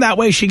knowing, and that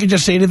way she can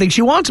just say anything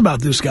she wants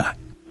about this guy.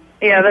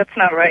 Yeah, that's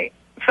not right.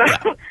 So, yeah.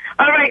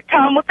 All right,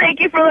 Tom, well, thank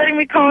you for letting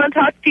me call and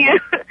talk to you.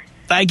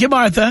 Thank you,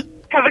 Martha.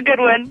 Have a good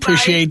one.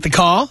 Appreciate Bye. the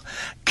call.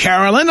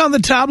 Carolyn on the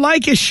Tom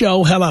Leykis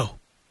show. Hello.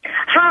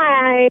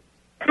 Hi.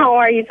 How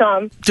are you,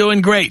 Tom?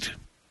 Doing great.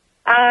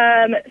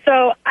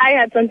 So I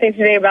had something to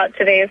say about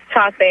today's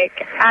topic.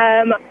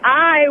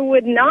 I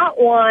would not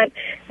want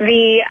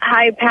the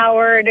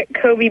high-powered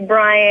Kobe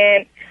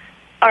Bryant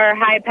or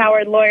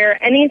high-powered lawyer,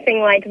 anything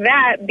like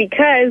that,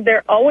 because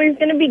they're always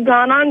going to be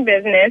gone on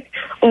business.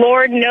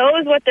 Lord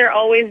knows what they're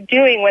always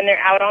doing when they're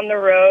out on the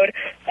road.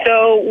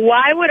 So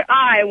why would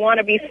I want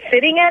to be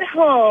sitting at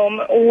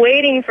home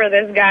waiting for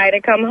this guy to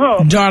come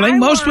home? Darling,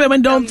 most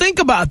women don't think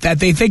about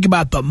that. They think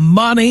about the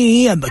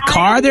money and the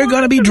car they're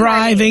going to be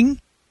driving. Money.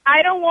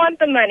 I don't want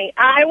the money.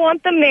 I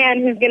want the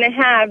man who's going to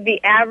have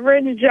the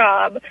average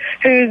job,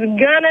 who's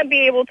going to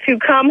be able to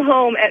come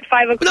home at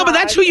 5 o'clock. No, but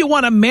that's who you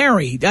want to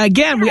marry.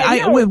 Again,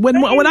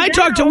 when I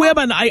talk to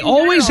women, I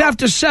always have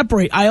to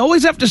separate. I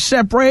always have to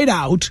separate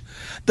out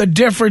the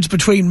difference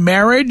between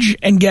marriage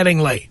and getting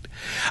laid.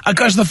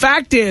 Because the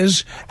fact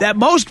is that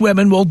most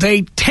women will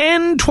date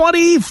 10,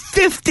 20,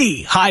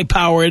 50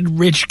 high-powered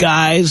rich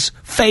guys,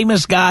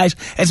 famous guys,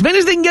 as many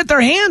as they can get their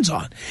hands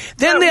on.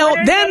 Then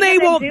they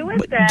won't,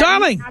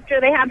 darling. After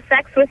they have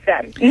sex with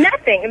them,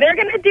 nothing. They're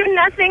going to do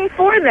nothing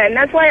for them.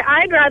 That's why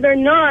I'd rather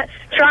not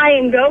try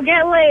and go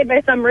get laid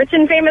by some rich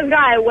and famous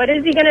guy. What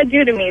is he going to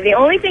do to me? The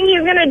only thing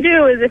he's going to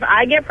do is if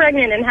I get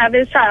pregnant and have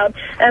his child.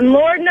 And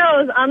Lord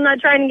knows I'm not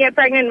trying to get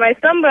pregnant by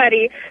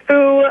somebody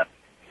who,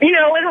 you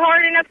know, is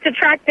hard enough to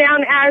track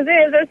down as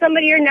is, or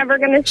somebody you're never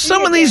going to see.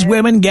 Some of these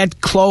women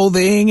get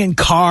clothing and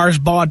cars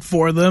bought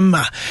for them.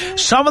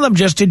 Some of them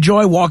just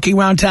enjoy walking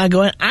around town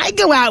going, I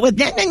go out with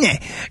that.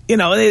 You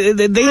know,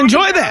 they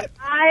enjoy that.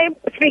 I'm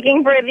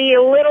speaking for the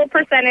little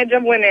percentage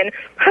of women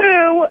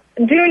who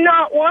do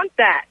not want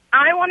that.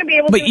 I want to be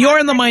able to... But you're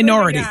in the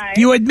minority.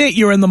 You admit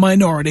you're in the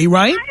minority,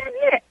 right? I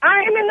admit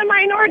I am in the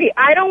minority.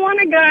 I don't want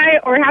a guy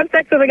or have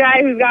sex with a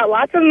guy who's got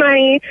lots of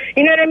money.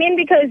 You know what I mean?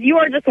 Because you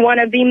are just one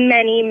of the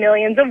many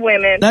millions of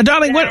women. Now,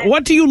 darling,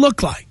 what do you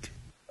look like?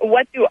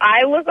 What do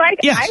I look like?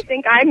 Yes. I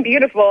think I'm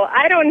beautiful.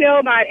 I don't know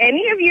about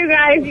any of you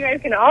guys. You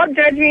guys can all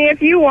judge me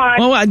if you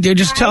want. Well,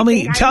 just tell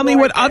me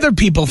what other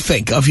people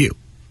think of you.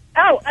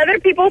 Oh, other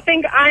people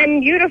think I'm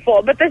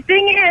beautiful. But the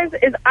thing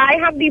is I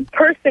have the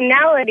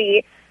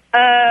personality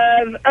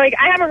like,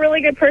 I have a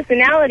really good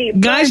personality.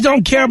 Guys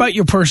don't care about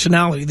your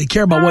personality. They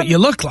care about what you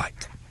look like.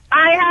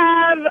 I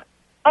have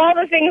all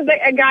the things that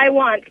a guy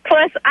wants.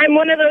 Plus, I'm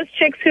one of those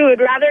chicks who would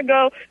rather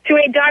go to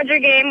a Dodger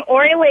game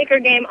or a Laker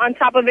game on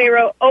top of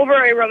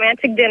over a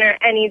romantic dinner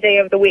any day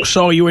of the week.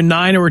 So you were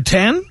 9 or a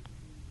 10?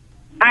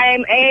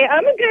 I'm a 10.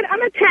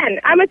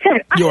 I'm a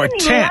 10. You're I'm a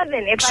 10.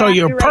 11 if So I have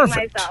you're to rate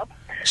perfect. myself.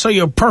 So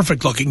you're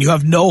perfect looking. You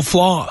have no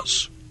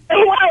flaws.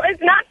 Well,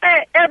 it's not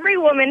that every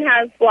woman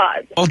has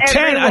flaws. Well,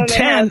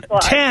 Every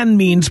 10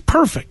 means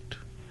perfect.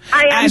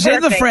 I am As perfect.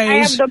 in the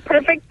phrase, I have the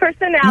perfect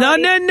personality.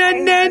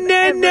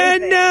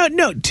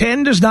 No.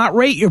 10 does not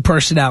rate your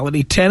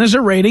personality. 10 is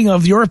a rating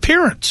of your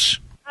appearance.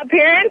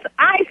 Appearance,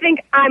 I think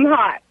I'm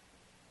hot.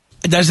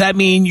 Does that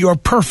mean you're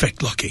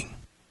perfect looking?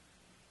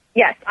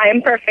 Yes, I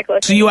am perfect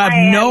looking. So you have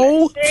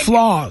no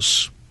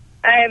flaws.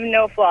 I have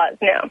no flaws,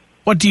 no.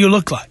 What do you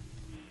look like?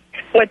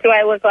 What do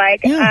I look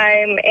like? Yeah.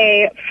 I'm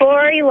a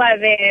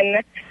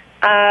 4'11",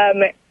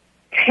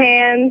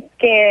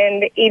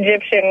 tan-skinned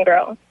Egyptian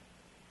girl.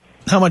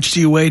 How much do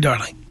you weigh,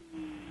 darling?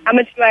 How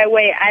much do I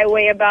weigh? I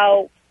weigh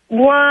about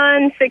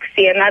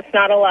 160, and that's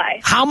not a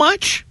lie. How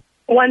much?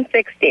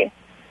 160.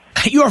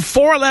 You're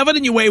 4'11"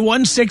 and you weigh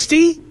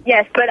 160?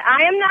 Yes, but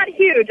I am not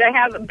huge. I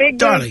have big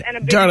boobs and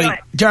a big butt.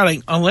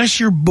 Darling, unless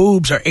your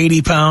boobs are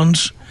 80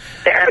 pounds.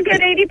 They're a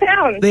good 80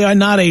 pounds. They are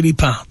not 80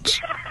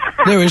 pounds.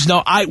 There is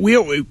no...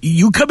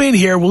 you come in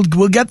here, we'll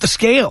get the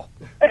scale.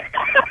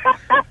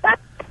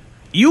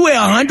 You weigh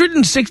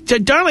 160...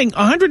 Darling,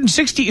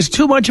 160 is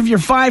too much of your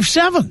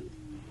 5'7".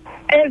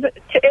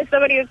 If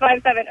somebody is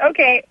 5'7",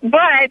 okay,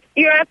 but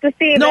you have to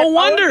see. No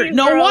wonder.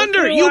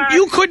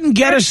 You couldn't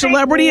get a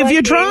celebrity if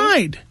you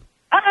tried.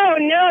 Oh,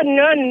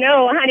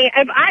 no, honey.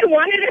 If I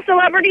wanted a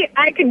celebrity,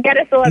 I could get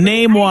a celebrity.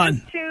 Name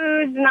one. I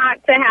choose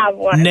not to have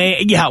one.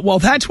 Yeah, well,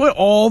 that's what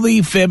all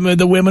the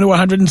women who are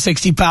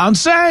 160 pounds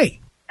say.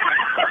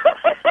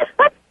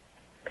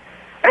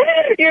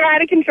 You're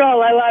out of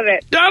control. I love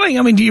it. Darling,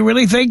 I mean, do you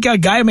really think a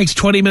guy who makes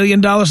 $20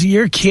 million a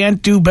year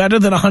can't do better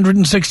than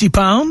 160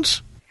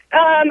 pounds?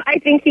 I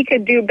think he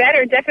could do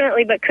better,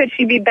 definitely, but could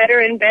she be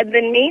better in bed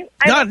than me?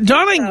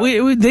 Darling,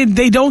 so.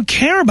 They don't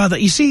care about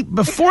that. You see,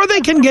 before they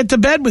can get to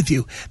bed with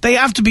you, they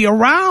have to be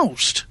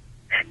aroused.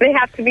 They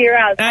have to be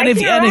aroused. And if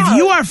you are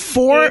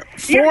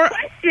you're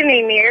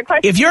questioning me.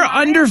 If you're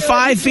under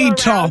 5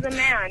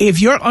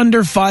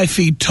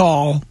 feet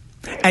tall,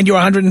 and you're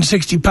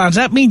 160 pounds,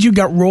 that means you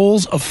got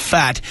rolls of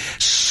fat,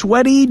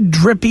 sweaty,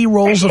 drippy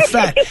rolls of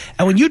fat.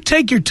 And when you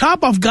take your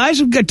top off, guys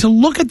have got to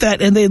look at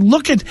that, and they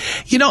look at,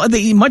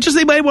 much as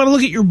they might want to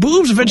look at your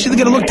boobs, eventually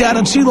they're going to look down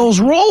and see those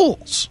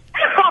rolls.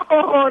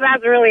 Oh,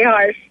 that's really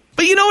harsh.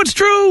 But it's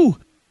true.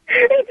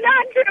 It's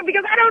not true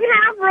because I don't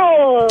have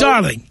rolls.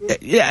 Darling,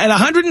 at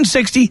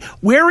 160,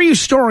 where are you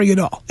storing it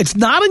all? It's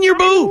not in your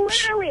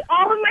boobs. Literally,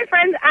 all of my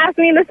friends ask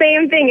me the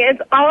same thing.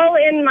 It's all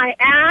in my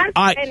ass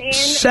and in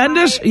send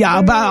us. Yeah,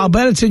 I'll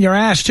bet it's in your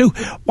ass too.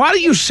 Why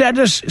don't you send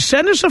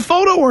us a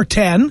photo or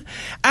 10,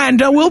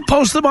 and we'll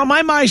post them on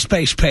my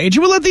MySpace page.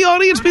 We'll let the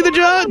audience be the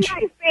judge.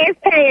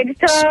 MySpace page,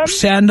 Tom.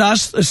 Send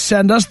us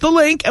the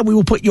link, and we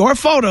will put your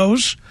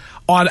photos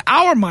on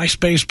our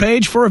MySpace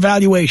page for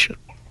evaluation.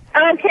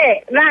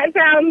 Okay, that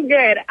sounds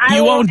good.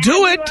 You won't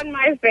do it. On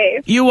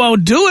MySpace. You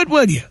won't do it,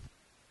 will you?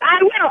 I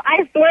will.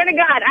 I swear to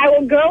God, I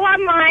will go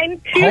online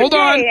Tuesday. Hold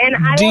on. And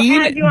I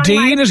will add you on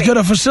Dean MySpace. is going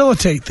to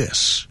facilitate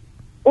this.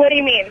 What do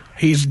you mean?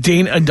 He's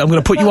Dean. I'm going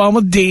to put you on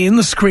with Dean,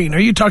 the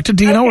screener. You talked to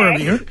Dino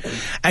earlier.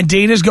 And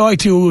Dean is going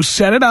to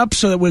set it up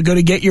so that we're going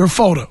to get your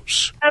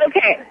photos.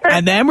 Okay.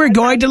 And then we're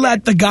going to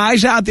let the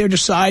guys out there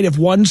decide if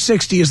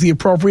 160 is the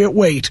appropriate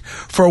weight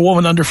for a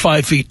woman under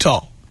 5 feet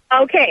tall.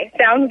 Okay,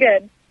 sounds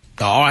good.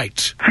 All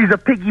right. She's a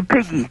piggy.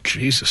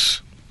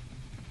 Jesus.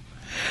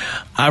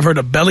 I've heard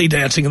of belly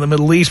dancing in the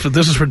Middle East, but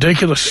this is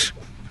ridiculous.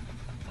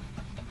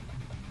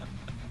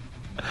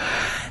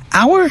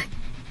 Our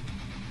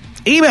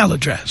email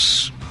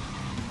address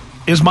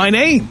is my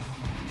name.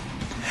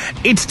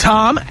 It's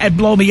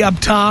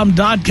Tom@blowmeuptom.com.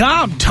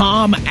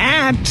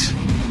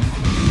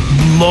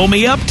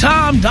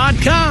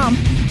 Tom@blowmeuptom.com.